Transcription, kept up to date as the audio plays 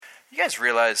You guys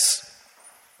realize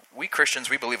we Christians,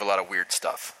 we believe a lot of weird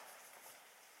stuff.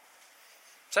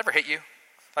 Does that ever hit you?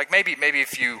 Like maybe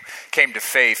if you came to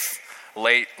faith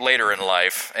later in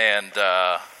life, and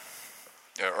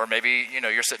or maybe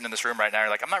you're sitting in this room right now, and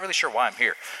you're like, I'm not really sure why I'm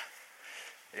here.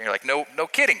 And you're like, no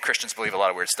kidding, Christians believe a lot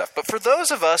of weird stuff. But for those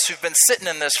of us who've been sitting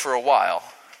in this for a while,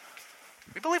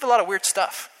 we believe a lot of weird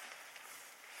stuff.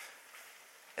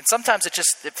 And sometimes it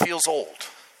feels old.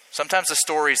 Sometimes the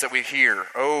stories that we hear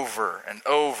over and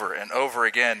over and over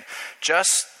again,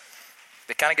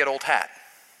 they kind of get old hat.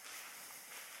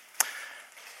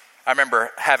 I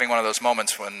remember having one of those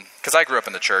moments because I grew up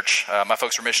in the church. My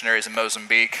folks were missionaries in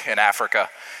Mozambique, in Africa,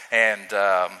 and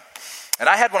I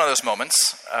had one of those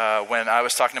moments when I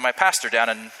was talking to my pastor down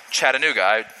in Chattanooga.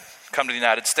 I'd come to the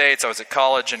United States. I was at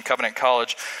college, in Covenant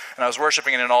College, and I was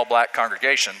worshiping in an all-black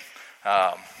congregation.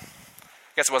 I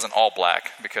guess it wasn't all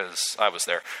black because I was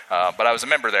there, but I was a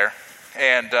member there.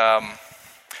 And I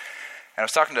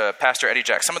was talking to Pastor Eddie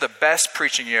Jack, some of the best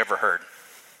preaching you ever heard.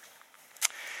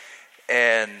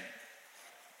 And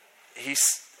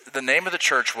the name of the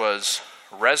church was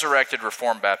Resurrected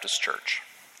Reformed Baptist Church.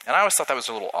 And I always thought that was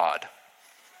a little odd.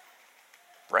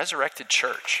 Resurrected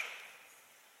Church.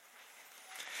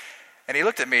 And he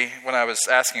looked at me when I was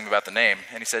asking him about the name,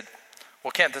 and he said,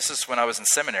 well, Kent, this is when I was in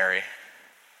seminary,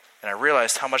 and I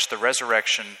realized how much the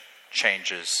resurrection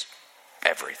changes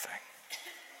everything.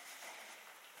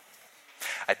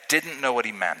 I didn't know what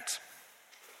he meant.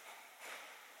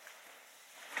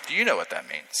 Do you know what that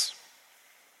means?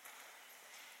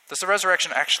 Does the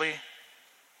resurrection actually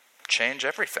change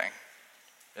everything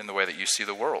in the way that you see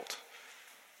the world?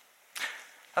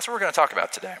 That's what we're going to talk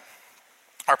about today.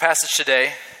 Our passage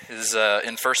today is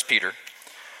in 1 Peter.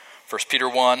 1 Peter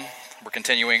 1. We're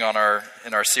continuing in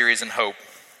our series in hope.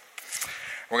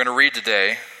 We're going to read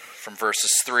today from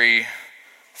verses 3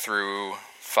 through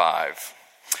 5.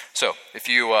 So, if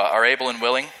you are able and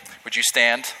willing, would you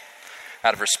stand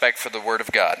out of respect for the Word of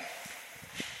God?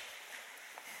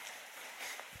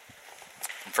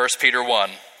 From 1 Peter 1,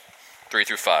 3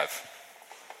 through 5.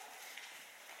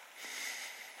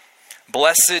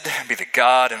 Blessed be the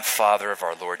God and Father of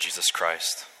our Lord Jesus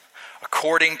Christ.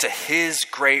 According to his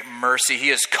great mercy, he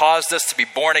has caused us to be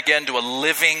born again to a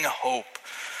living hope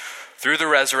through the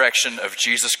resurrection of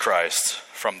Jesus Christ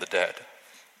from the dead,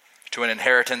 to an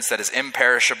inheritance that is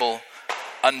imperishable,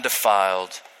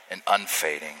 undefiled, and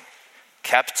unfading,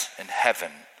 kept in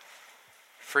heaven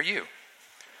for you,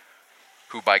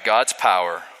 who by God's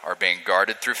power are being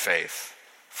guarded through faith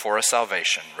for a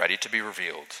salvation ready to be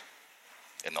revealed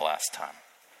in the last time.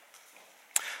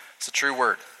 It's a true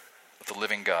word of the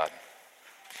living God.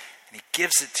 And he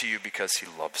gives it to you because he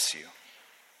loves you.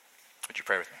 Would you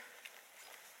pray with me?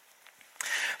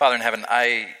 Father in heaven,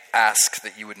 I ask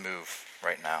that you would move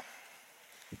right now.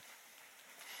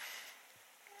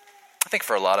 I think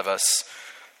for a lot of us,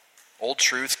 old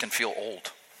truths can feel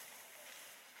old.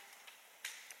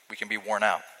 We can be worn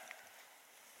out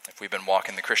if we've been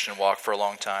walking the Christian walk for a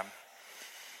long time.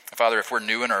 And Father, if we're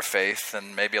new in our faith,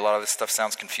 then maybe a lot of this stuff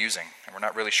sounds confusing, and we're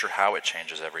not really sure how it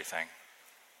changes everything.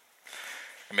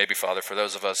 And maybe, Father, for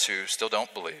those of us who still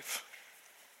don't believe,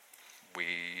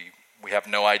 we have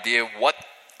no idea what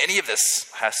any of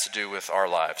this has to do with our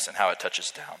lives and how it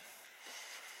touches down.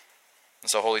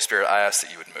 And so, Holy Spirit, I ask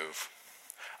that you would move.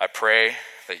 I pray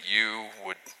that you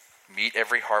would meet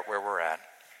every heart where we're at.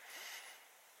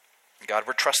 And God,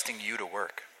 we're trusting you to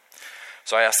work.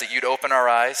 So I ask that you'd open our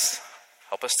eyes,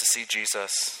 help us to see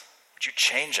Jesus. Would you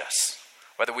change us?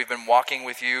 Whether we've been walking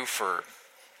with you for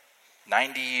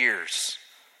 90 years,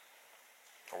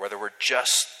 or whether we're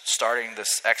just starting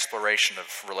this exploration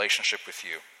of relationship with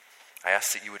you, I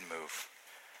ask that you would move.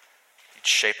 You'd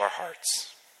shape our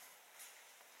hearts.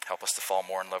 Help us to fall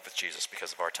more in love with Jesus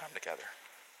because of our time together.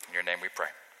 In your name we pray.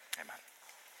 Amen.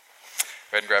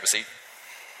 Go ahead and grab a seat.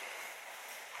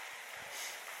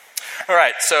 All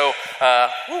right, so a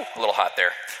little hot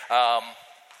there.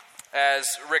 As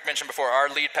Rick mentioned before, our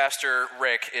lead pastor,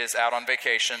 Rick, is out on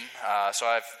vacation. So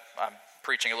I'm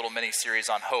preaching a little mini-series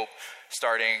on hope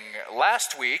starting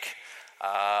last week.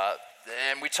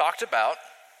 And we talked about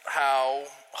how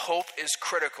hope is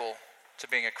critical to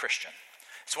being a Christian.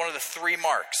 It's one of the three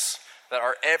marks that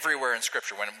are everywhere in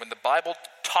Scripture. When the Bible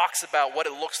talks about what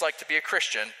it looks like to be a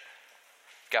Christian,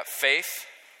 you've got faith,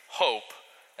 hope,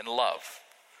 and love.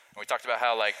 And we talked about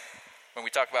how, when we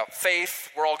talk about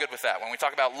faith, we're all good with that. When we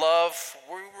talk about love,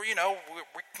 we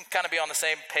can kind of be on the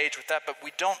same page with that, but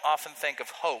we don't often think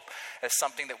of hope as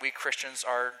something that we Christians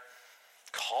are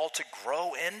called to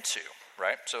grow into,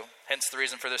 right? So hence the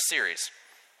reason for this series.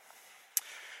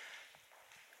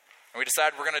 And we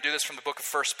decided we're going to do this from the book of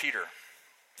 1 Peter.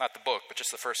 not the book, but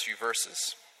just the first few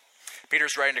verses.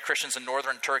 Peter's writing to Christians in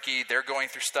northern Turkey. They're going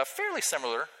through stuff fairly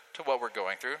similar to what we're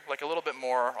going through, like a little bit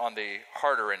more on the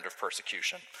harder end of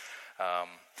persecution.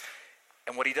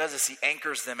 And what he does is he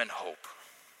anchors them in hope.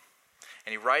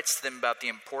 And he writes to them about the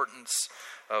importance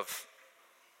of,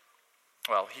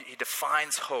 he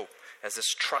defines hope as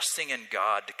this trusting in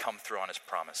God to come through on his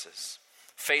promises.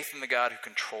 Faith in the God who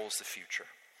controls the future.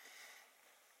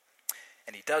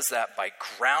 And he does that by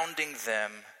grounding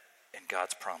them in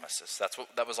God's promises.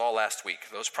 That was all last week.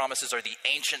 Those promises are the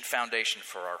ancient foundation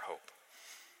for our hope.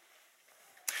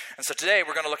 And so today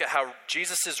we're going to look at how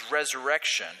Jesus'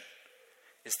 resurrection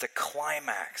is the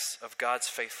climax of God's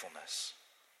faithfulness.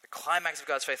 The climax of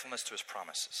God's faithfulness to his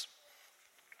promises.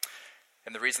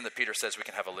 And the reason that Peter says we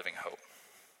can have a living hope.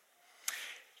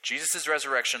 Jesus'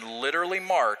 resurrection literally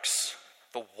marks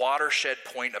the watershed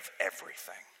point of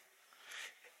everything.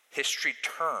 History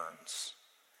turns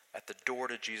at the door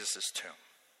to Jesus' tomb.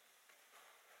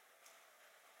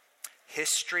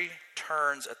 History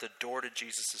turns at the door to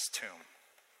Jesus' tomb.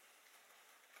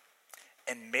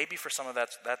 And maybe for some of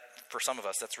us,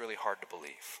 that's really hard to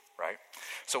believe, right?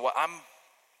 So what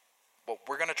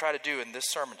we're going to try to do in this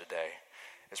sermon today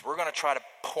is we're going to try to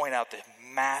point out the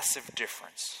massive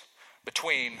difference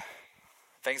between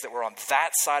things that were on that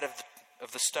side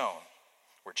of the stone,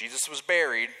 where Jesus was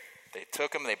buried. They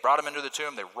took him, they brought him into the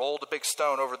tomb, they rolled a big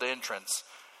stone over the entrance.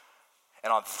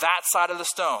 And on that side of the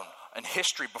stone, in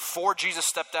history, before Jesus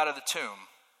stepped out of the tomb,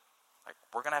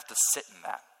 we're going to have to sit in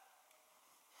that.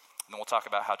 And then we'll talk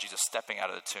about how Jesus stepping out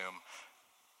of the tomb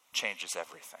changes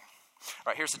everything.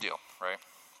 All right, here's the deal, right?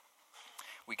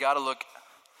 We got to look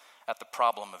at the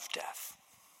problem of death.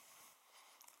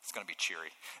 It's going to be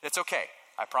cheery. It's okay.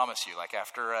 I promise you,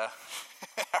 after a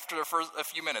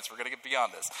few minutes, we're going to get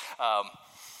beyond this.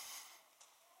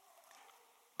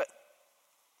 But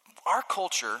our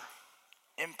culture,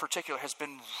 in particular, has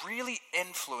been really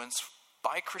influenced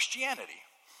by Christianity.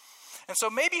 And so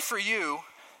maybe for you,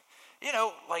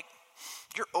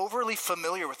 you're overly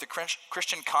familiar with the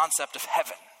Christian concept of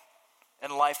heaven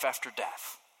and life after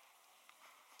death.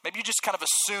 Maybe you just kind of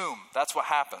assume that's what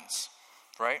happens,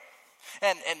 right?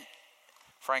 And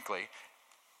frankly,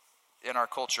 in our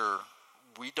culture,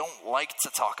 we don't like to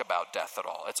talk about death at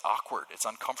all. It's awkward. It's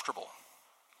uncomfortable.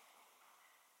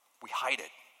 We hide it.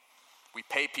 We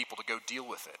pay people to go deal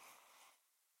with it,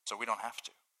 so we don't have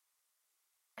to.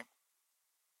 Right?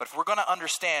 But if we're going to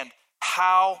understand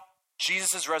how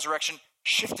Jesus' resurrection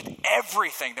shifted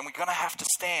everything, then we're going to have to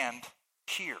stand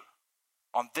here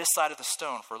on this side of the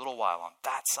stone for a little while, on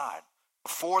that side,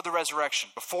 before the resurrection,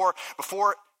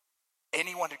 before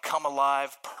anyone had come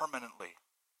alive permanently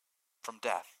from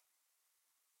death.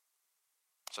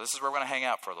 So this is where we're going to hang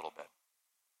out for a little bit.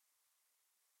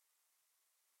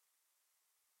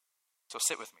 So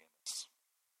sit with me in this.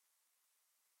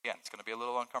 Again, it's going to be a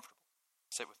little uncomfortable.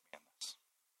 Sit with me in this.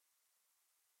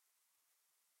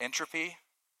 Entropy,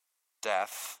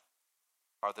 death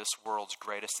are this world's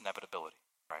greatest inevitability,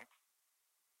 right?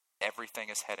 Everything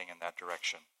is heading in that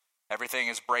direction. Everything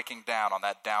is breaking down on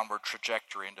that downward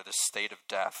trajectory into this state of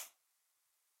death,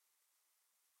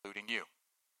 including you.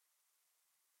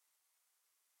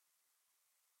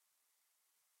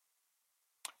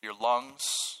 Your lungs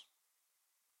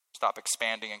stop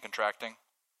expanding and contracting.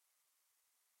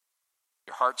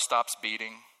 Your heart stops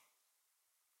beating.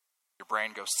 Your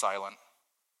brain goes silent.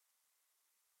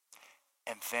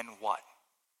 And then what?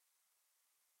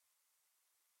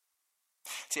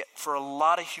 See, for a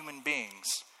lot of human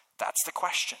beings, that's the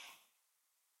question.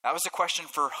 That was the question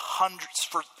for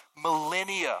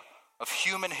millennia of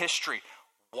human history.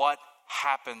 What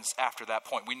happens after that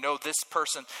point? We know this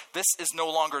person, this is no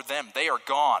longer them. They are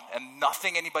gone, and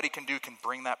nothing anybody can do can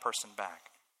bring that person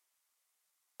back.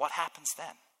 What happens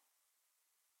then?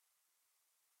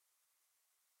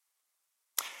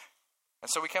 And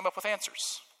so we came up with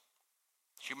answers.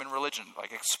 Human religion,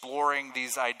 exploring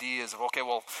these ideas of,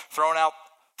 throwing out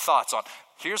thoughts on,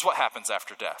 here's what happens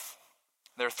after death.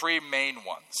 There are three main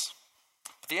ones.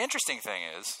 But the interesting thing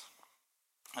is,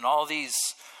 in all these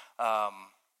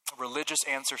religious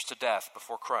answers to death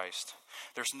before Christ,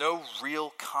 there's no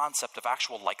real concept of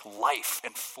actual life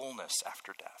and fullness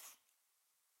after death.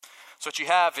 So what you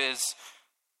have is,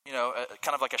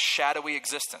 kind of like a shadowy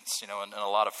existence, in a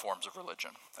lot of forms of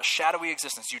religion. A shadowy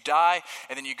existence. You die,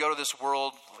 and then you go to this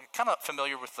world, kind of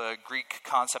familiar with the Greek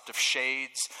concept of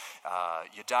shades.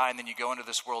 You die, and then you go into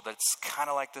this world that's kind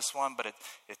of like this one, but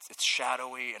it's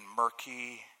shadowy and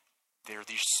murky. There are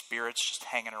these spirits just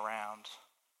hanging around.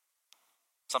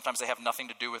 Sometimes they have nothing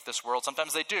to do with this world.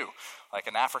 Sometimes they do, like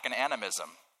an African animism.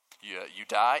 You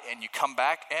die, and you come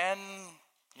back, and,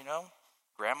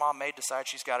 Grandma may decide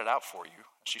she's got it out for you,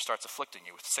 and she starts afflicting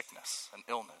you with sickness and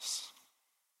illness.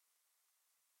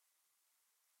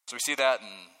 So we see that in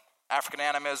African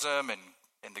animism and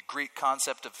in the Greek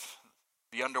concept of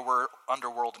the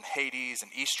underworld in Hades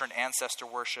and Eastern ancestor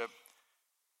worship.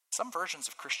 Some versions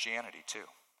of Christianity too.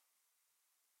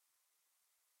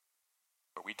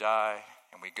 But we die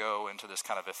and we go into this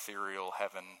kind of ethereal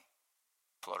heaven,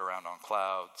 float around on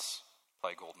clouds,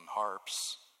 play golden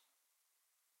harps,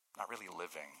 not really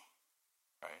living,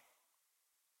 right?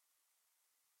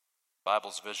 The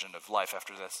Bible's vision of life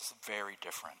after this is very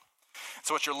different.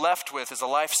 So what you're left with is a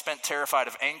life spent terrified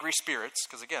of angry spirits,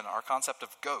 because again, our concept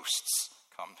of ghosts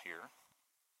come here,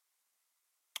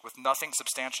 with nothing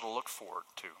substantial to look forward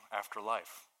to after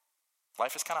life.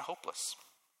 Life is kind of hopeless.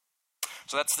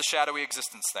 So that's the shadowy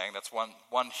existence thing. That's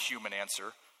one human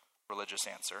answer, religious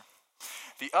answer.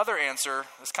 The other answer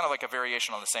is kind of like a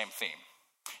variation on the same theme.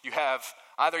 You have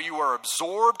either you are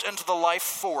absorbed into the life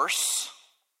force,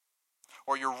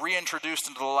 or you're reintroduced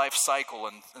into the life cycle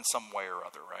in some way or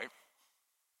other, right?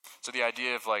 So the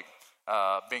idea of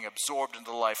being absorbed into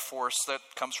the life force, that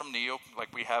comes from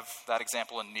like we have that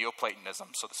example in Neoplatonism.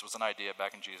 So this was an idea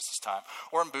back in Jesus' time.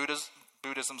 Or in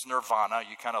Buddhism's nirvana,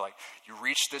 you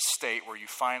reach this state where you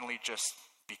finally just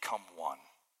become one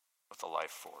with the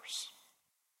life force.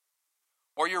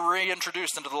 Or you're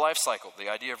reintroduced into the life cycle, the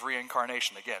idea of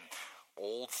reincarnation. Again,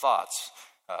 old thoughts.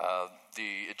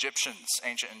 The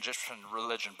ancient Egyptian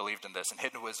religion believed in this, and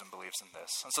Hinduism believes in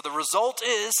this. And so the result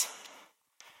is,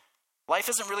 life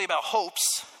isn't really about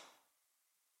hopes.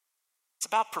 It's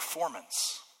about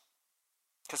performance.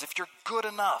 Because if you're good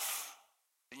enough,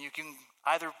 then you can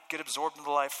either get absorbed in the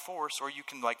life force, or you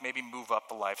can maybe move up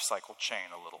the life cycle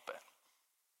chain a little bit.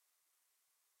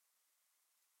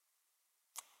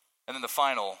 And then the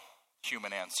final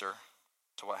human answer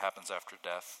to what happens after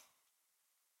death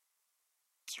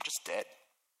is you're just dead.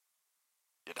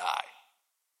 You die.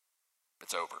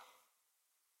 It's over.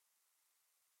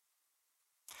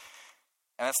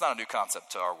 And that's not a new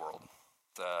concept to our world.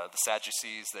 The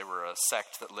Sadducees, they were a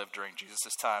sect that lived during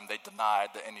Jesus' time. They denied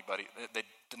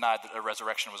that a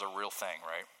resurrection was a real thing,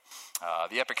 right?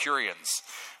 The Epicureans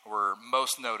were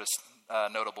most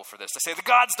notable for this. They say, the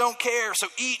gods don't care, so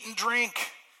eat and drink,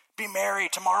 be merry,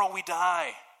 tomorrow we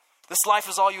die. This life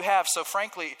is all you have. So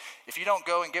frankly, if you don't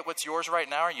go and get what's yours right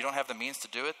now, or you don't have the means to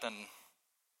do it, then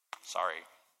sorry.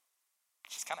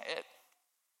 It's just kind of it.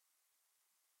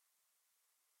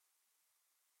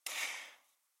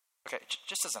 Okay,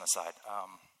 just as an aside,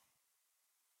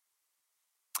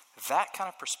 that kind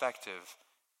of perspective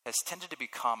has tended to be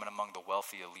common among the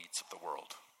wealthy elites of the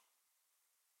world.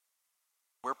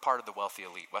 We're part of the wealthy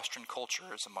elite. Western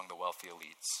culture is among the wealthy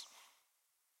elites.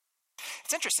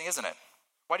 It's interesting, isn't it?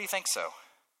 Why do you think so?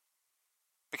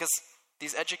 Because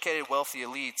these educated, wealthy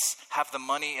elites have the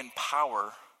money and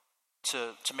power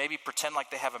to maybe pretend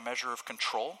like they have a measure of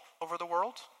control over the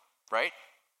world, right?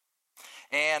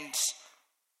 And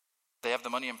they have the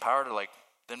money and power to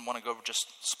then want to go just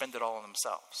spend it all on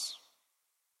themselves.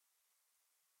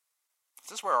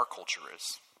 This is where our culture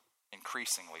is,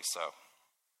 increasingly so.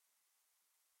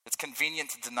 It's convenient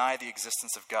to deny the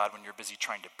existence of God when you're busy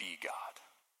trying to be God,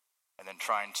 and then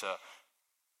trying to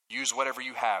use whatever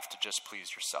you have to just please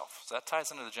yourself. So that ties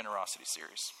into the generosity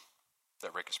series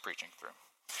that Rick is preaching through.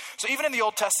 So even in the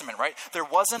Old Testament, right, there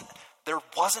wasn't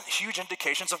huge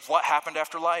indications of what happened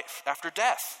after life, after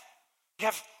death. You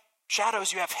have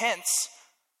shadows, you have hints,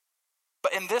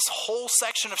 but in this whole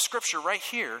section of Scripture right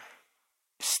here,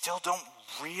 you still don't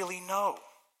really know.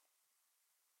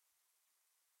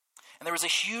 And there was a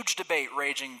huge debate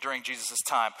raging during Jesus'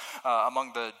 time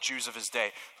among the Jews of his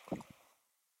day.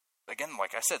 Again,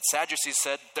 like I said, Sadducees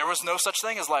said there was no such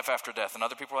thing as life after death. And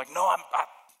other people were like, no,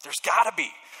 there's got to be.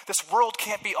 This world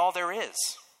can't be all there is.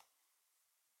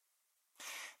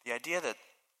 The idea that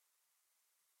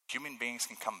human beings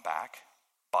can come back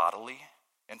bodily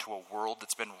into a world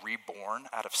that's been reborn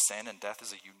out of sin and death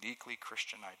is a uniquely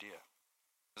Christian idea.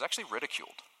 It was actually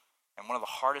ridiculed, and one of the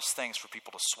hardest things for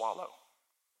people to swallow.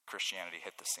 Christianity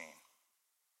hit the scene.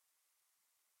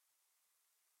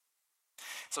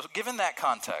 So given that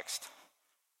context,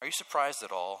 are you surprised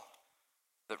at all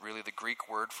that really the Greek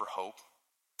word for hope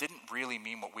didn't really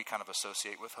mean what we kind of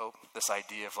associate with hope? This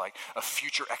idea of a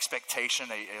future expectation,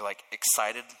 a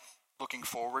excited looking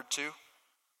forward to.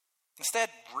 Instead,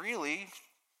 really,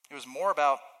 it was more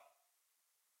about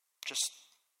just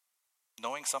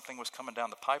knowing something was coming down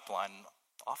the pipeline,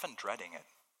 often dreading it.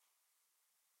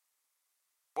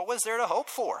 What was there to hope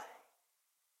for?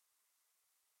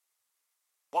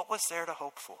 What was there to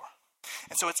hope for?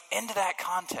 And so it's into that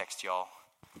context, y'all.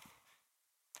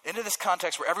 Into this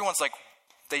context where everyone's like,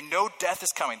 They know death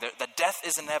is coming, that death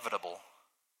is inevitable.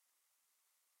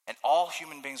 And all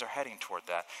human beings are heading toward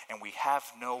that, and we have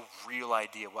no real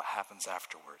idea what happens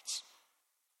afterwards.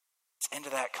 It's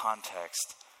into that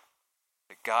context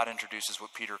that God introduces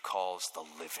what Peter calls the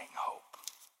living hope.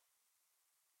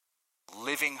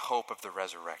 Living hope of the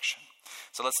resurrection.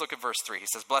 So let's look at verse 3. He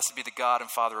says, "Blessed be the God and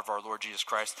Father of our Lord Jesus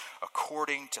Christ,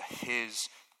 according to his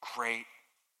great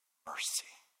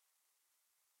mercy."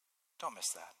 Don't miss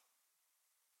that.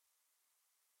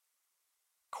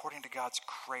 According to God's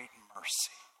great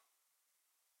mercy.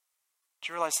 Do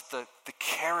you realize that the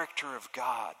character of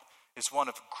God is one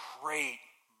of great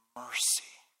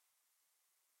mercy?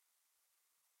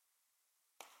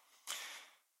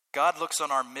 God looks on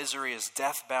our misery as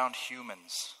death-bound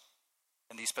humans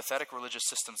and these pathetic religious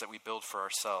systems that we build for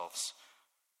ourselves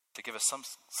to give us some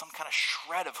kind of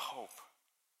shred of hope.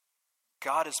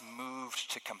 God is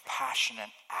moved to compassionate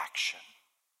action.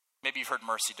 Maybe you've heard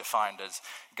mercy defined as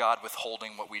God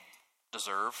withholding what we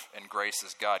deserve, and grace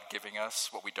is God giving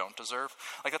us what we don't deserve.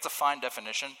 Like, that's a fine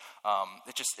definition.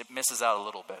 It misses out a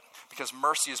little bit, because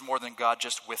mercy is more than God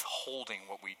just withholding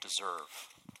what we deserve.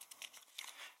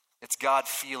 It's God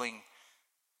feeling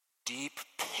deep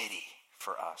pity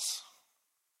for us,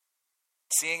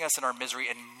 seeing us in our misery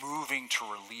and moving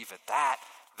to relieve it.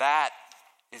 That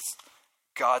is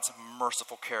God's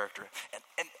merciful character.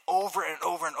 And over and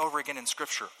over and over again in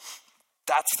Scripture,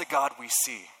 that's the God we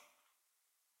see.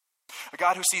 A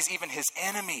God who sees even his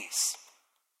enemies,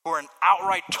 who are in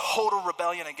outright total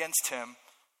rebellion against him,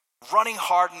 running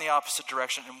hard in the opposite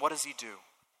direction. And what does he do?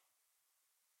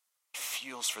 He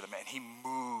feels for them and he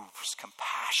moves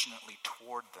compassionately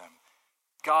toward them.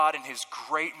 God in his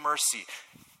great mercy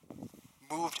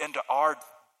moved into our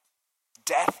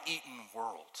death-eaten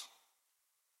world.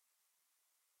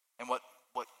 And what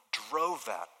drove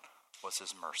that was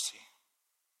his mercy.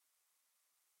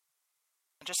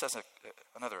 And just as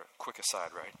another quick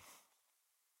aside, right?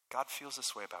 God feels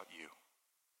this way about you.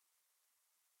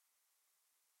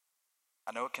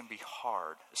 I know it can be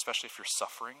hard, especially if you're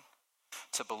suffering,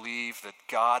 to believe that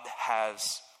God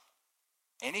has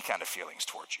any kind of feelings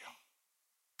towards you,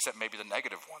 except maybe the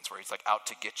negative ones where he's like out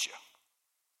to get you.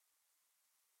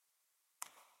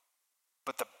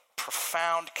 But the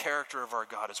profound character of our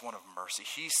God is one of mercy.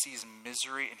 He sees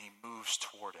misery and he moves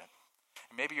toward it.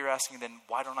 And maybe you're asking then,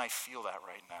 why don't I feel that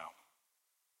right now?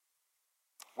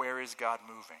 Where is God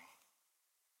moving?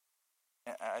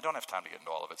 And I don't have time to get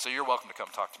into all of it, so you're welcome to come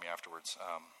talk to me afterwards.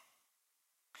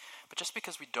 But just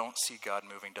because we don't see God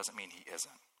moving doesn't mean he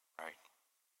isn't, right?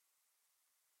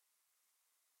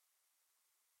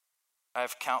 I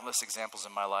have countless examples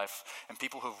in my life, and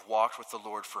people who've walked with the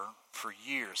Lord for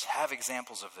years have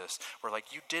examples of this, where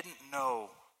like you didn't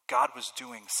know God was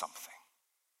doing something,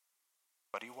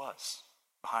 but he was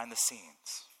behind the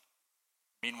scenes.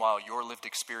 Meanwhile, your lived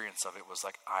experience of it was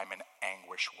like, I'm in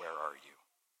anguish, where are you?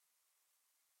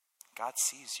 God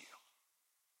sees you.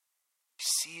 He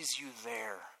sees you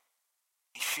there.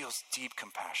 He feels deep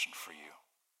compassion for you.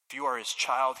 If you are his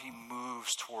child, he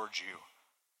moves towards you.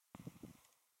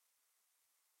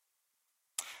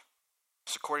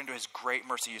 So according to his great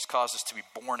mercy, he has caused us to be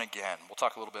born again. We'll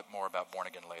talk a little bit more about born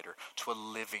again later. To a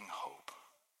living hope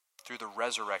through the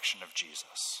resurrection of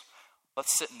Jesus.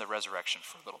 Let's sit in the resurrection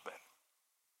for a little bit.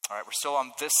 All right, we're still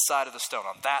on this side of the stone,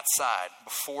 on that side,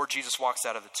 before Jesus walks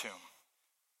out of the tomb.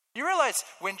 You realize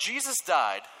when Jesus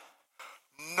died,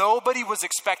 nobody was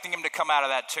expecting him to come out of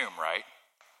that tomb, right?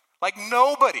 Like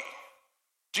nobody.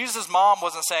 Jesus' mom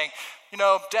wasn't saying,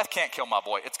 death can't kill my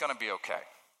boy. It's going to be okay.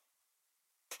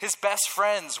 His best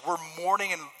friends were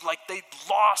mourning and like they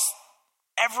lost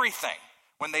everything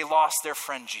when they lost their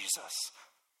friend Jesus.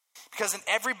 Because in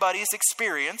everybody's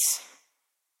experience,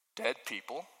 dead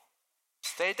people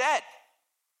stay dead.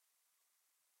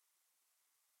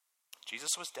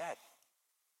 Jesus was dead.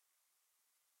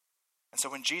 And so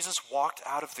when Jesus walked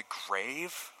out of the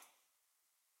grave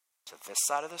to this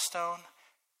side of the stone,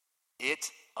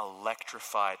 it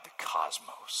electrified the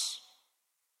cosmos.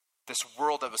 This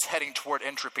world that was heading toward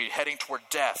entropy, heading toward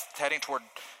death, heading toward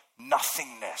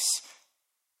nothingness,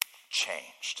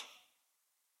 changed.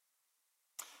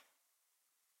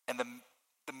 And the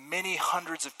many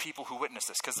hundreds of people who witnessed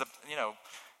this, because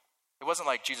it wasn't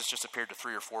like Jesus just appeared to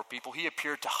 3 or 4 people. He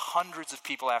appeared to hundreds of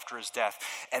people after his death.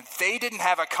 And they didn't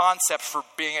have a concept for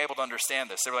being able to understand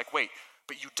this. They were like, wait,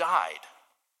 but you died.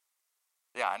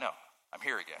 Yeah, I know. I'm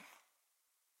here again.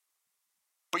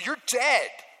 But you're dead.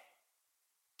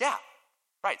 Yeah,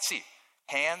 right. See,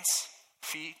 hands,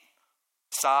 feet,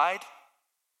 side.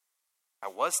 I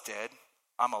was dead.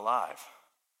 I'm alive.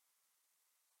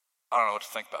 I don't know what to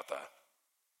think about that.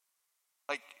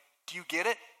 Like, Do you get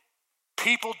it?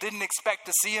 People didn't expect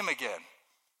to see him again.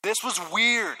 This was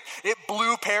weird. It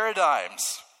blew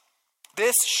paradigms.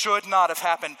 This should not have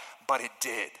happened, but it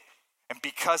did. And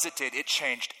because it did, it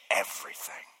changed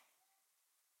everything.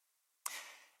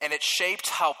 And it shaped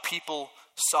how people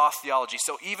saw theology.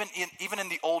 So even in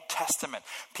the Old Testament,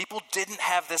 people didn't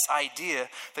have this idea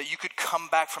that you could come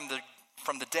back from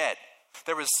the dead.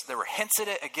 There were hints at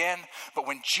it again, but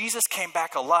when Jesus came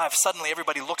back alive, suddenly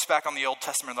everybody looks back on the Old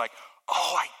Testament like,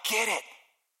 oh, I get it.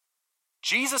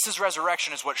 Jesus'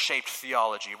 resurrection is what shaped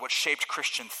theology, what shaped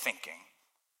Christian thinking.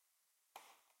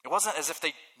 It wasn't as if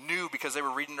they knew because they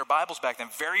were reading their Bibles back then.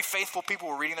 Very faithful people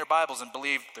were reading their Bibles and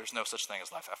believed there's no such thing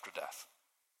as life after death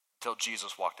until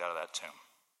Jesus walked out of that tomb.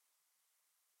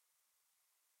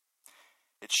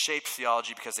 It shaped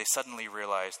theology because they suddenly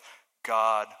realized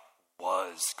God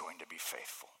was going to be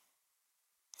faithful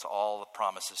to all the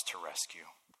promises to rescue.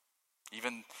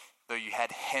 Even though you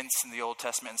had hints in the Old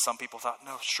Testament and some people thought,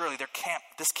 no, surely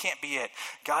this can't be it.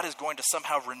 God is going to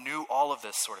somehow renew all of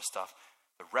this sort of stuff.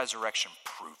 The resurrection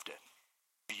proved it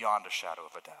beyond a shadow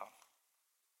of a doubt.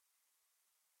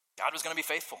 God was going to be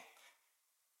faithful.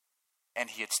 And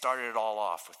he had started it all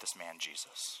off with this man,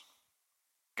 Jesus.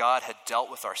 God had dealt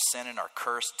with our sin and our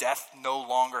curse. Death no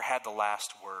longer had the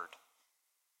last word.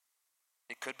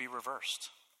 It could be reversed.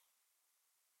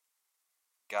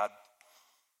 God,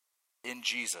 in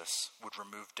Jesus, would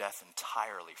remove death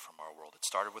entirely from our world. It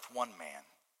started with one man,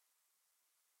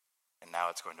 and now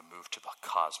it's going to move to the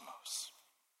cosmos.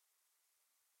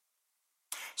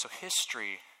 So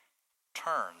history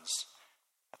turns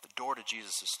at the door to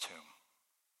Jesus' tomb.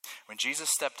 When Jesus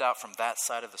stepped out from that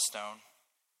side of the stone,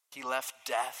 he left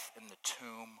death in the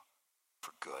tomb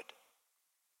for good.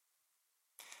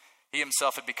 He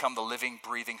himself had become the living,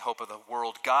 breathing hope of the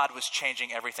world. God was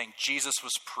changing everything. Jesus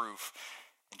was proof.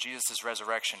 And Jesus'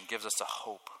 resurrection gives us a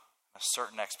hope, a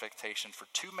certain expectation for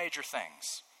two major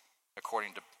things,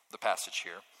 according to the passage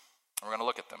here. And we're going to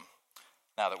look at them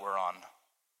now that we're on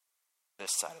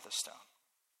this side of the stone.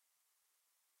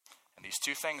 And these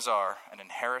two things are an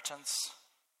inheritance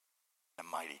and a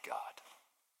mighty God.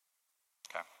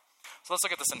 Okay, so let's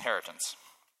look at this inheritance.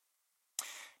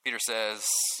 Peter says,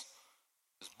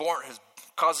 has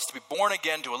caused us to be born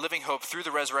again to a living hope through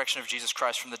the resurrection of Jesus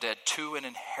Christ from the dead, to an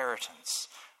inheritance.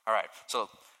 All right, so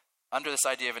under this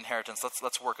idea of inheritance,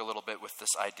 let's work a little bit with this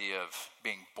idea of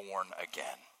being born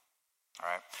again. All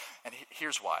right, and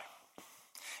here's why.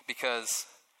 Because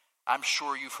I'm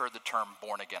sure you've heard the term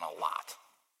born again a lot.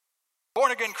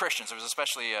 Born again Christians, it was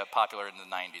especially popular in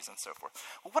the 90s and so forth.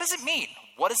 Well, what does it mean?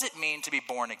 What does it mean to be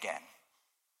born again?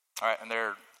 All right, and there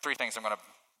are three things I'm going to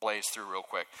blaze through real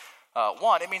quick.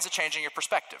 One, it means a change in your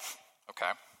perspective,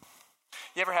 okay?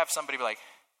 You ever have somebody be like,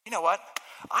 you know what?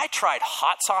 I tried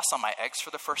hot sauce on my eggs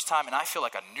for the first time, and I feel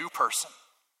like a new person,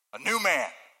 a new man.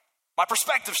 My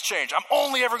perspective's changed. I'm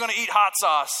only ever going to eat hot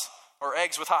sauce or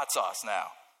eggs with hot sauce now,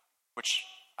 which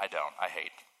I don't. I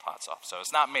hate hot sauce, so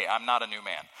it's not me. I'm not a new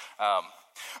man.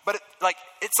 But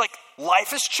it's like life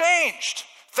has changed.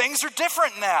 Things are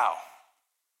different now.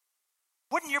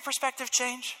 Wouldn't your perspective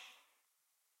change?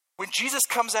 When Jesus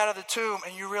comes out of the tomb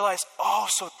and you realize, oh,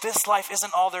 so this life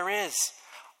isn't all there is.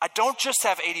 I don't just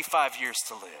have 85 years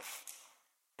to live.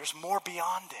 There's more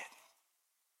beyond it.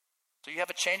 So you have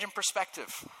a change in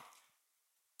perspective.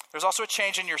 There's also a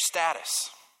change in your status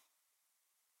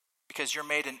because you're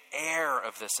made an heir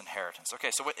of this inheritance. Okay,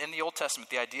 so in the Old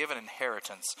Testament, the idea of an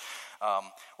inheritance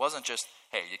wasn't just,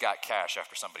 hey, you got cash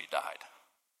after somebody died.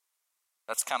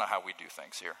 That's kind of how we do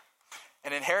things here.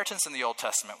 An inheritance in the Old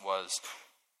Testament was,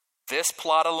 this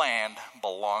plot of land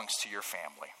belongs to your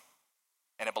family,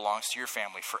 and it belongs to your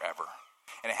family forever.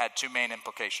 And it had two main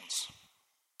implications.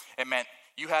 It meant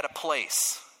you had a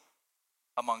place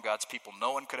among God's people.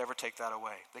 No one could ever take that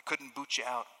away. They couldn't boot you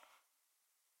out.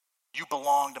 You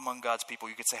belonged among God's people.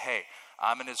 You could say, hey,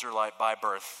 I'm an Israelite by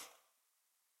birth.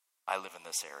 I live in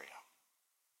this area.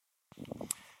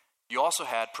 You also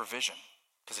had provision.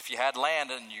 Because if you had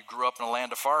land and you grew up in a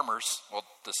land of farmers, well,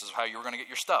 this is how you were going to get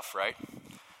your stuff, right?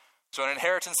 So an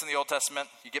inheritance in the Old Testament,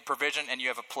 you get provision and you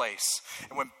have a place.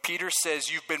 And when Peter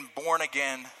says you've been born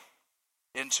again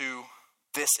into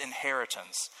this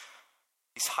inheritance,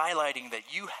 he's highlighting that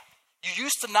you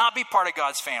used to not be part of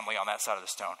God's family on that side of the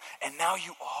stone, and now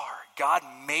you are. God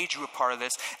made you a part of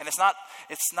this, and it's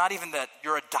not even that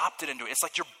you're adopted into it. It's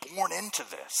like you're born into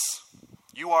this.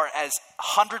 You are as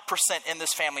 100% in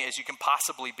this family as you can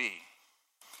possibly be.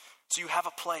 So you have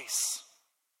a place.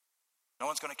 No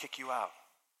one's going to kick you out.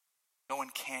 No one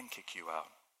can kick you out.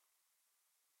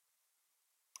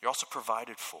 You're also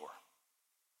provided for.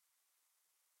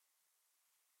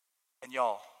 And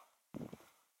y'all,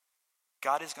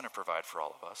 God is going to provide for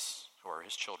all of us who are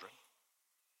his children.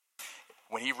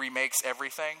 When he remakes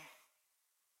everything,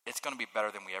 it's going to be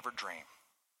better than we ever dream.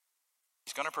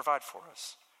 He's going to provide for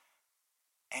us.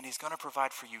 And he's going to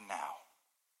provide for you now.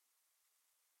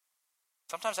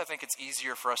 Sometimes I think it's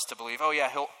easier for us to believe, oh yeah,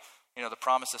 the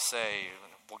promises say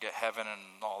we'll get heaven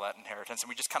and all that inheritance, and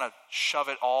we just kind of shove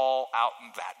it all out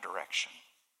in that direction.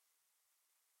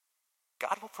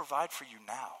 God will provide for you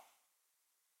now.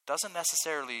 Doesn't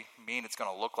necessarily mean it's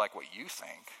going to look like what you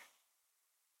think.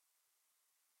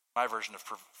 My version of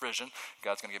provision,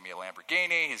 God's going to give me a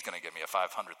Lamborghini, he's going to give me a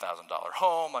 $500,000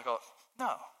 home.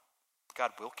 No,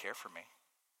 God will care for me.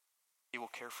 He will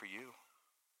care for you.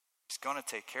 He's going to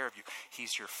take care of you.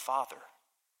 He's your Father.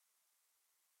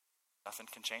 Nothing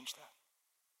can change that.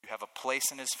 You have a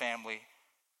place in his family.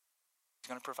 He's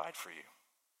going to provide for you.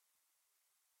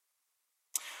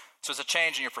 So it's a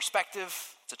change in your perspective.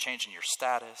 It's a change in your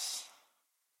status.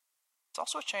 It's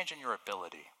also a change in your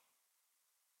ability.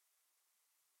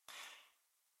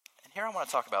 And here I want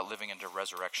to talk about living into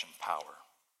resurrection power.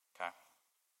 Okay?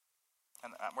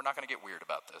 And we're not going to get weird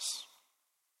about this.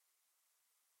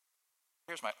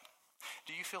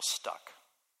 Do you feel stuck?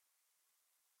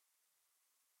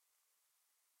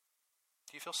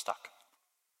 Do you feel stuck?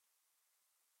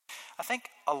 I think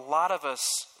a lot of us,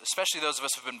 especially those of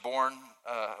us who have been born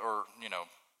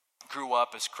grew up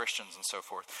as Christians and so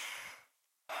forth,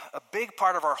 a big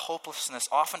part of our hopelessness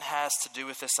often has to do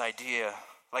with this idea,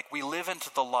 like we live into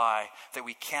the lie that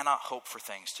we cannot hope for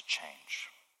things to change.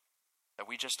 That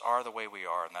we just are the way we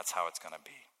are and that's how it's going to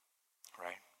be,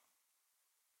 right?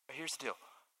 But here's the deal.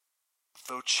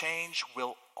 Though change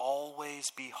will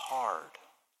always be hard,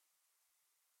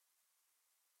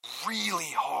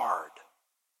 really hard,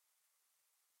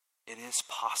 it is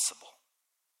possible.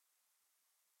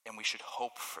 And we should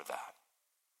hope for that.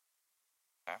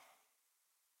 Okay?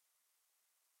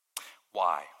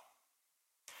 Why?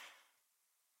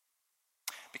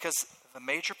 Because the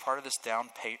major part of this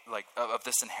of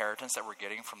this inheritance that we're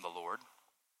getting from the Lord,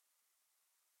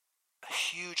 a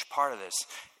huge part of this,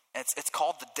 it's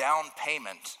called the down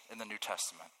payment in the New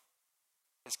Testament,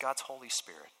 is God's Holy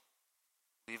Spirit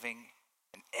living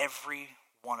in every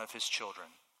one of his children.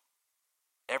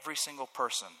 Every single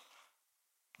person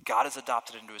God has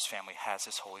adopted into his family has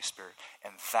his Holy Spirit,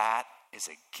 and that is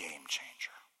a game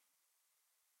changer.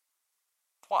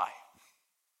 Why?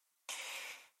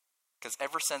 Because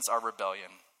ever since our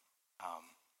rebellion,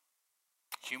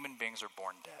 human beings are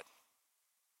born dead.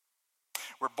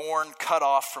 We're born cut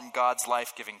off from God's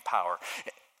life-giving power.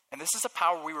 And this is a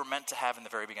power we were meant to have in the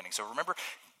very beginning. So remember,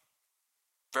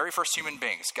 very first human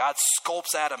beings, God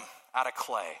sculpts Adam out of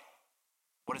clay.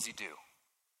 What does he do?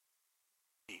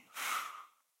 He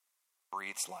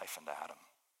breathes life into Adam.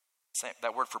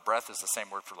 That word for breath is the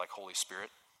same word for Holy Spirit.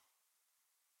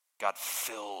 God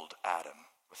filled Adam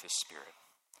with his Spirit.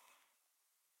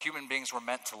 Human beings were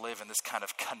meant to live in this kind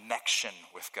of connection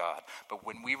with God. But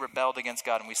when we rebelled against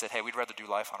God and we said, hey, we'd rather do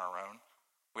life on our own.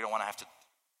 We don't want to have to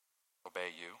obey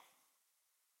you.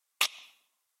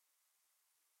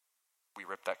 We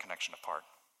ripped that connection apart.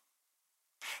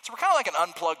 So we're kind of like an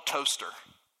unplugged toaster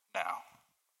now.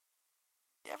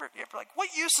 You ever what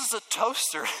use is a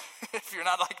toaster if you're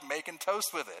not making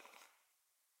toast with it?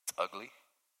 It's ugly.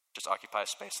 Just occupies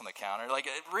space on the counter.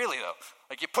 Really though.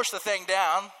 You push the thing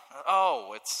down,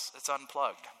 it's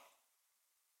unplugged.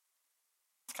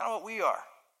 It's kind of what we are.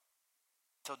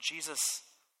 Until Jesus,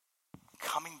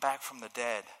 coming back from the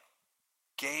dead,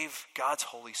 gave God's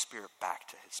Holy Spirit back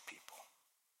to his people.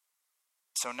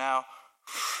 So now,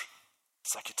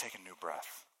 it's like you take a new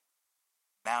breath.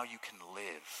 Now you can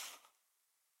live.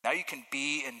 Now you can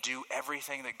be and do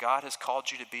everything that God has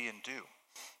called you to be and do.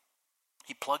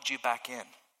 He plugged you back in.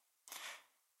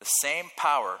 The same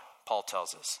power, Paul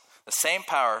tells us, the same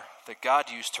power that God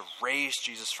used to raise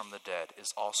Jesus from the dead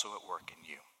is also at work in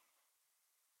you.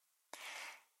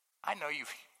 I know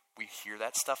we hear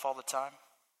that stuff all the time.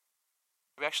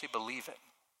 We actually believe it.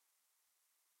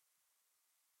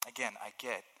 Again, I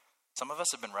get, some of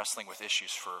us have been wrestling with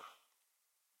issues for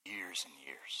years and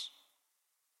years.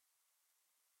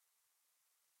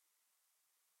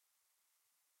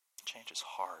 Change is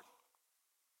hard,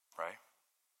 right?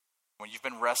 When you've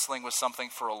been wrestling with something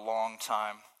for a long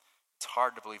time, it's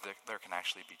hard to believe that there can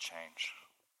actually be change.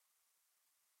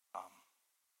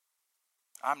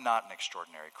 I'm not an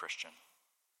extraordinary Christian,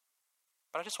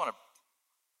 but I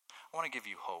want to give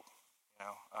you hope.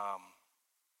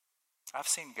 I've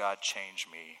seen God change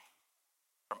me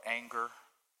from anger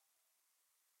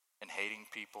and hating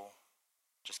people,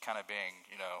 just kind of being,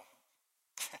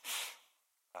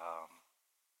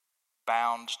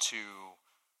 bound to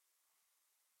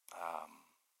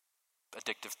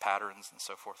addictive patterns and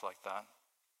so forth like that.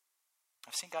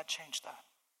 I've seen God change that.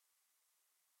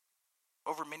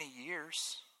 Over many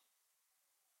years,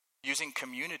 using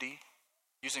community,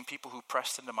 using people who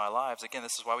pressed into my lives. Again,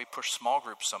 this is why we push small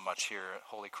groups so much here at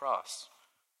Holy Cross.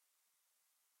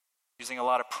 Using a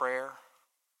lot of prayer,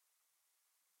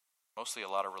 mostly a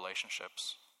lot of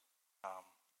relationships.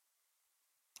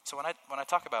 So when I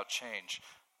talk about change,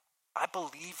 I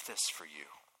believe this for you.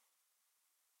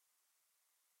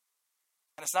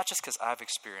 And it's not just because I've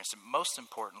experienced it. Most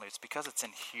importantly, it's because it's in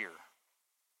here.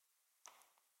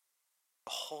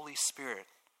 The Holy Spirit,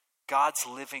 God's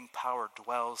living power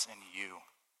dwells in you.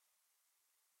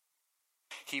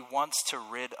 He wants to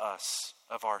rid us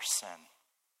of our sin.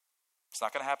 It's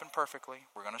not going to happen perfectly.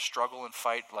 We're going to struggle and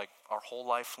fight like our whole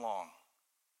life long.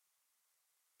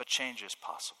 But change is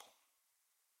possible.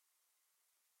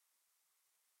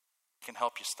 It can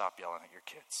help you stop yelling at your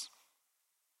kids.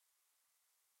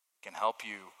 It can help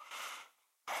you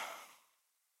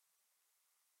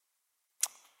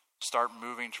start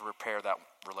moving to repair that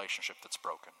relationship that's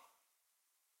broken.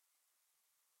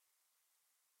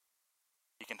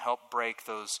 He can help break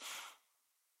those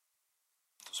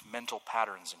mental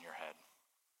patterns in your head.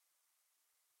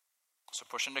 So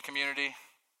push into community.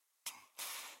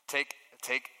 Take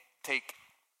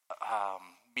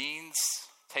means.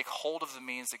 Take hold of the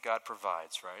means that God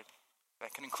provides, right?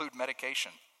 That can include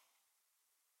medication.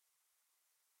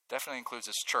 Definitely includes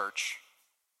His church.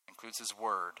 Includes His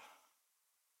word.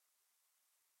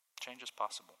 Change is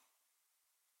possible.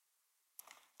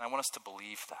 And I want us to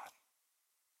believe that.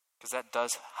 Because that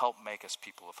does help make us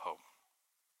people of hope.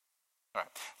 All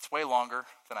right. It's way longer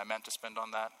than I meant to spend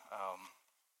on that.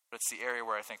 But it's the area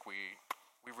where I think we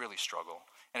really struggle.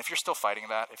 And if you're still fighting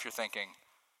that, if you're thinking,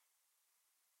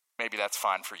 maybe that's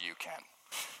fine for you, Ken.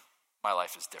 My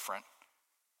life is different.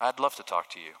 I'd love to talk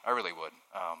to you. I really would.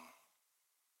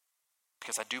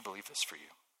 Because I do believe this for you.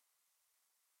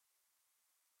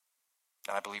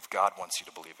 And I believe God wants you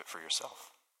to believe it for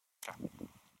yourself. Okay.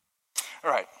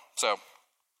 All right. So,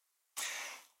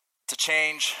 it's a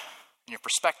change in your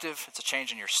perspective. It's a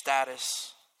change in your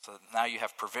status. So now you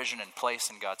have provision in place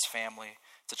in God's family.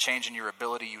 It's a change in your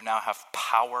ability. You now have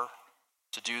power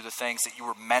to do the things that you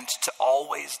were meant to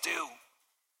always do.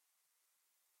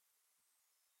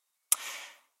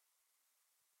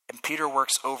 And Peter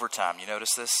works overtime. You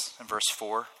notice this in verse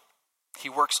 4? He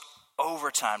works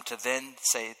overtime to then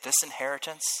say, this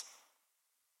inheritance,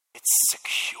 it's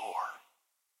secure.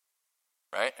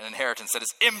 Right? An inheritance that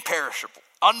is imperishable,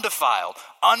 undefiled,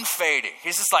 unfading.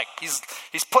 He's just like, he's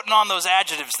putting on those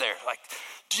adjectives there. Like,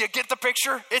 do you get the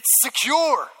picture? It's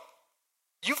secure.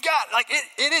 You've got, like,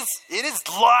 it is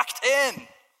locked in.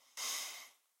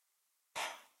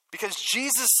 Because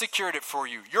Jesus secured it for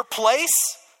you. Your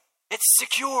place, it's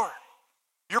secure.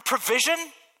 Your provision,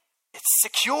 it's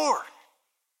secure.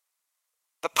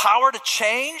 The power to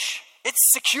change,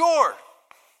 it's secure.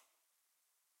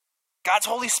 God's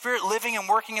Holy Spirit living and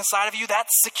working inside of you,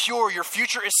 that's secure. Your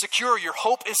future is secure. Your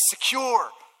hope is secure.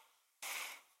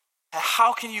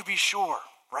 How can you be sure,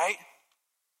 right?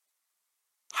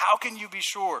 How can you be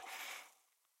sure?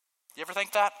 You ever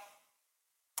think that?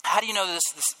 How do you know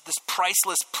this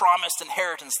priceless promised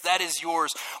inheritance that is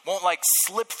yours won't like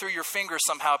slip through your fingers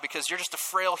somehow because you're just a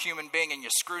frail human being and you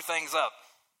screw things up?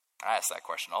 I ask that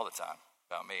question all the time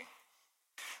about me.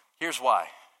 Here's why.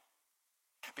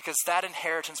 Because that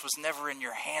inheritance was never in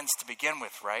your hands to begin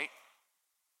with, right?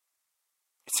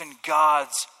 It's in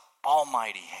God's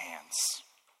almighty hands.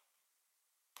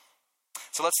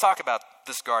 So let's talk about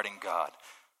this guarding God.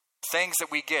 Things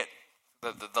that we get,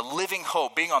 the living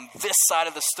hope, being on this side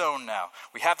of the stone now.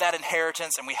 We have that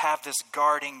inheritance and we have this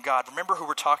guarding God. Remember who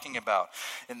we're talking about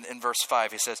in verse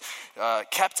 5. He says,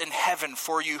 kept in heaven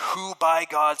for you who by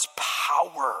God's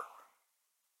power.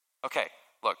 Okay.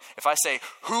 Look, if I say,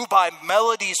 who by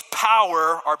Melody's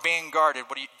power are being guarded,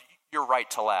 you're right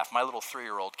to laugh. My little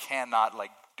 3-year-old cannot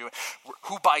do it.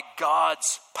 Who by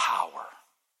God's power.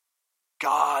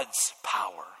 God's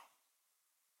power.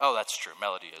 Oh, that's true.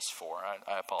 Melody is 4.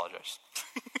 I apologize.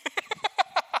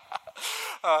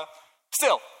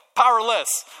 Still,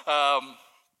 powerless.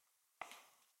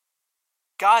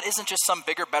 God isn't just some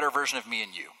bigger, better version of me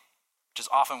and you, which is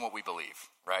often what we believe,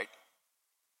 right?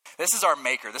 This is our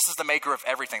maker. This is the maker of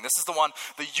everything. This is the one,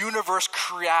 the universe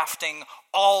crafting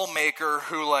all maker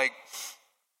who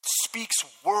speaks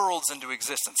worlds into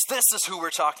existence. This is who we're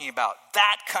talking about.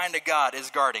 That kind of God is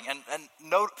guarding. And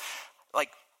note,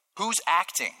 who's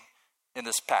acting in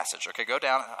this passage? Okay, go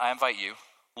down. I invite you.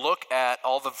 Look at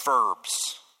all the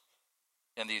verbs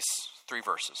in these 3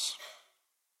 verses.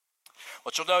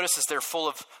 What you'll notice is they're full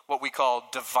of what we call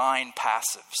divine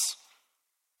passives.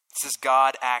 This is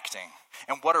God acting.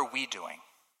 And what are we doing?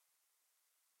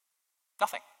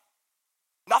 Nothing.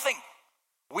 Nothing.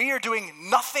 We are doing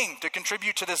nothing to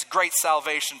contribute to this great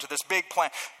salvation, to this big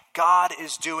plan. God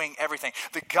is doing everything.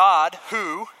 The God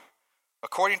who,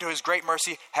 according to his great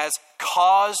mercy, has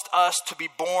caused us to be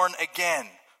born again.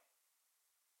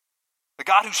 The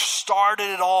God who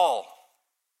started it all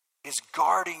is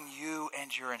guarding you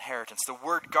and your inheritance. The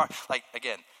word guard,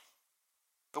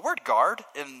 the word guard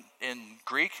in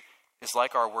Greek is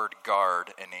like our word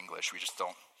guard in English. We just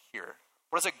don't hear it.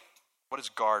 What does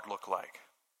guard look like?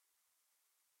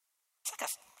 It's like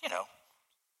a,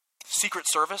 Secret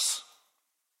Service.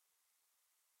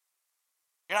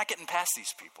 You're not getting past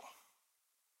these people.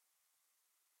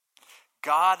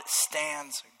 God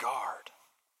stands guard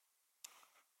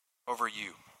over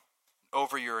you,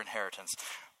 over your inheritance.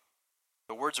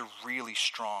 The words are really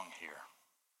strong here.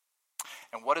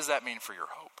 And what does that mean for your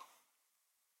hope?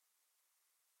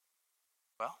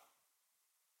 Well,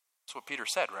 that's what Peter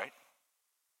said, right?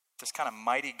 This kind of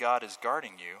mighty God is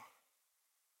guarding you,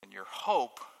 and your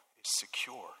hope is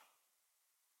secure.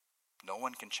 No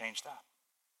one can change that.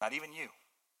 Not even you.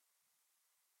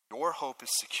 Your hope is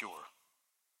secure.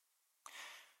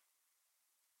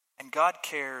 And God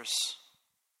cares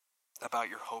about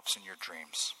your hopes and your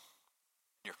dreams,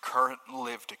 your current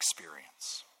lived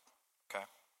experience. Okay?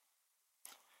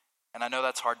 And I know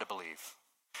that's hard to believe.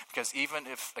 Because even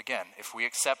if we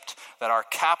accept that our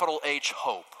capital H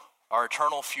hope, our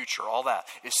eternal future, all that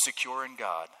is secure in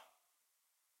God,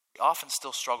 we often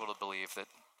still struggle to believe that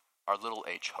our little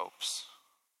h hopes.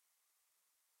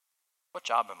 What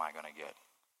job am I going to get?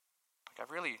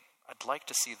 I'd like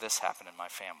to see this happen in my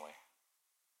family.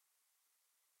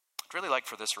 I'd really like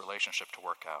for this relationship to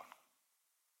work out.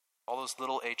 All those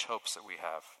little h hopes that we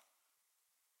have.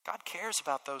 God cares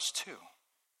about those too.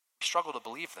 We struggle to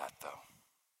believe that though.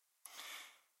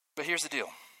 But here's the deal.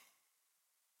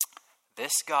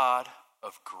 This God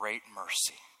of great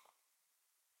mercy,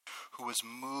 who was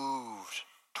moved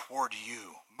toward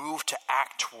you, moved to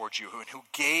act toward you, and who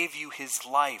gave you his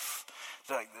life,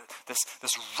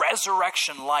 this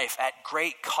resurrection life at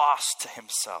great cost to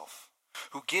himself,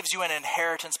 who gives you an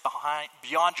inheritance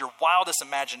beyond your wildest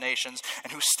imaginations,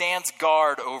 and who stands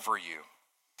guard over you.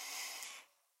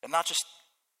 And not just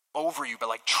over you,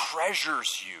 but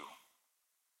treasures you.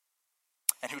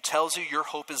 And who tells you your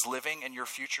hope is living and your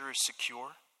future is secure.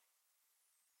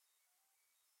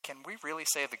 Can we really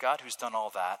say the God who's done all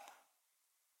that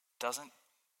doesn't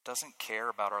care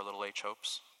about our little h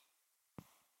hopes?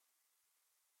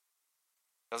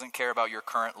 Doesn't care about your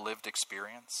current lived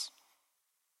experience?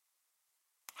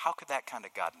 How could that kind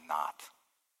of God not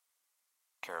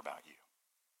care about you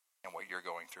and what you're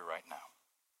going through right now?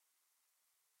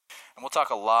 And we'll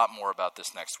talk a lot more about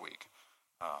this next week.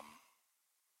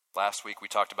 Last week we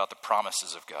talked about the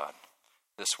promises of God.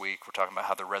 This week we're talking about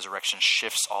how the resurrection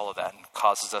shifts all of that and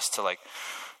causes us to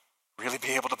really be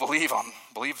able to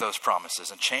believe those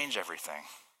promises and change everything.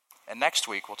 And next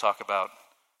week we'll talk about,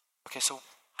 so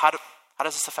how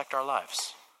does this affect our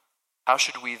lives? How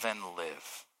should we then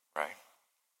live, right?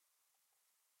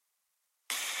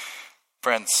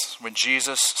 Friends, when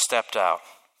Jesus stepped out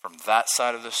from that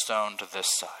side of the stone to this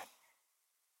side,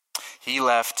 he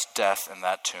left death in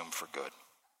that tomb for good.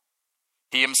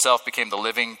 He himself became the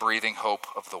living, breathing hope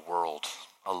of the world,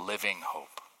 a living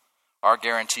hope. Our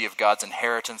guarantee of God's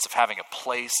inheritance, of having a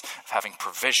place, of having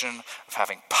provision, of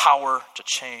having power to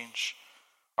change.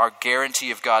 Our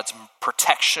guarantee of God's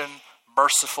protection,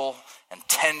 merciful and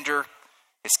tender,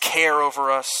 his care over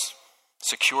us,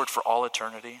 secured for all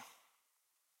eternity.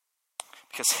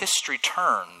 Because history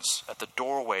turns at the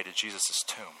doorway to Jesus'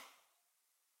 tomb.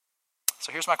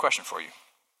 So here's my question for you.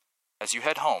 As you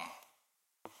head home,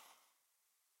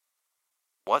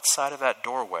 what side of that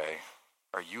doorway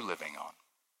are you living on?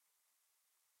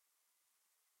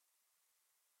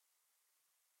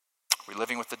 Are we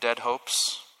living with the dead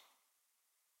hopes?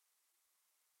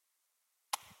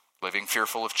 Living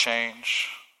fearful of change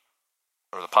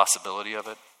or the possibility of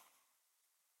it?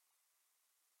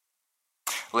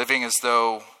 Living as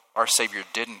though our Savior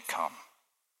didn't come?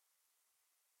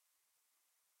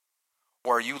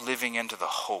 Or are you living into the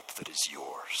hope that is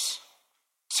yours,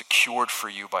 secured for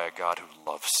you by a God who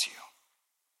loves you?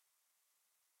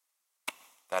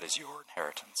 That is your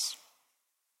inheritance.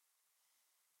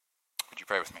 Would you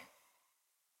pray with me?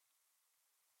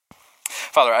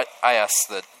 Father, I ask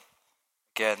that,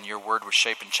 again, your word would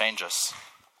shape and change us.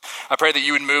 I pray that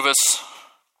you would move us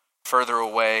further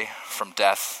away from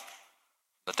death,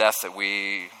 the death that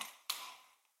we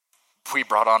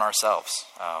brought on ourselves.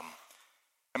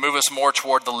 and move us more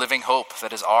toward the living hope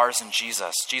that is ours in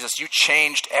Jesus. Jesus, you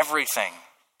changed everything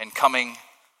in coming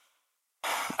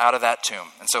out of that tomb.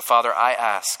 And so, Father, I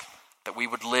ask that we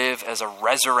would live as a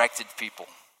resurrected people,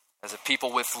 as a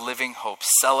people with living hope,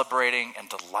 celebrating and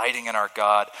delighting in our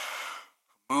God,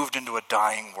 who moved into a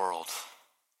dying world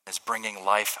and is bringing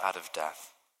life out of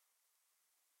death.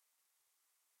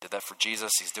 He did that for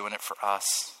Jesus. He's doing it for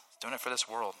us. He's doing it for this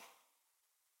world.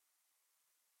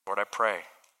 Lord, I pray,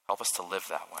 help us to live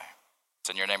that way. It's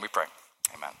in your name we pray.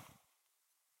 Amen.